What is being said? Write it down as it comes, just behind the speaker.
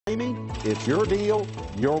Ramey, it's your deal,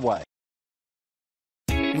 your way.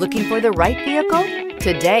 Looking for the right vehicle?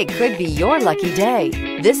 Today could be your lucky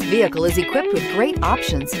day. This vehicle is equipped with great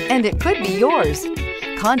options, and it could be yours.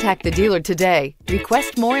 Contact the dealer today,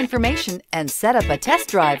 request more information, and set up a test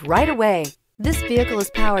drive right away. This vehicle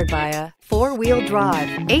is powered by a 4-wheel drive,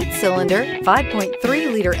 8-cylinder,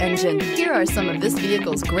 5.3-liter engine. Here are some of this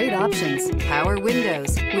vehicle's great options: power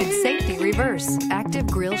windows with safety reverse, active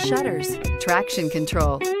grille shutters, traction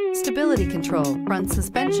control, stability control, front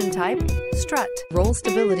suspension type, strut, roll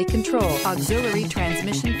stability control, auxiliary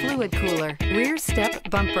transmission fluid cooler, rear step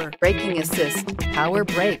bumper, braking assist, power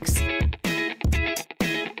brakes.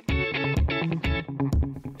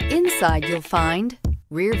 Inside you'll find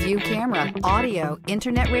rear view camera, audio,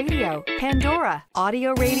 internet radio, Pandora,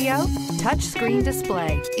 audio radio, touchscreen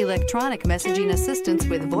display, electronic messaging assistance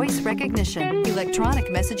with voice recognition, electronic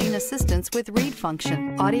messaging assistance with read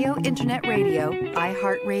function, audio internet radio,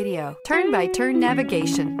 iHeartRadio, turn-by-turn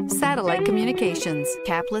navigation, satellite communications,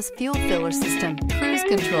 capless fuel filler system, cruise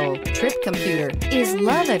control, trip computer. Is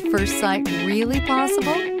love at first sight really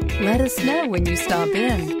possible? Let us know when you stop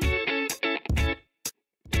in.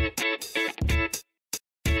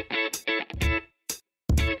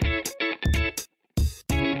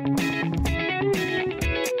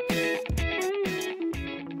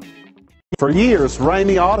 For years,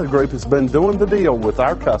 Ramey Auto Group has been doing the deal with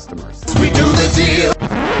our customers. We do the deal.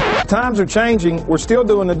 Times are changing. We're still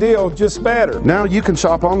doing the deal, just better. Now you can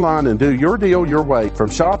shop online and do your deal your way, from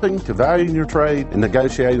shopping to valuing your trade and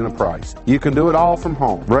negotiating a price. You can do it all from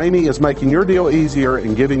home. Ramey is making your deal easier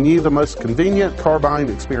and giving you the most convenient car buying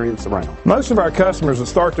experience around. Most of our customers that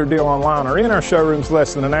start their deal online are in our showrooms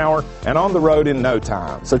less than an hour and on the road in no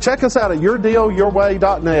time. So check us out at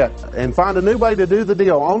yourdealyourway.net and find a new way to do the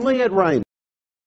deal only at Ramey.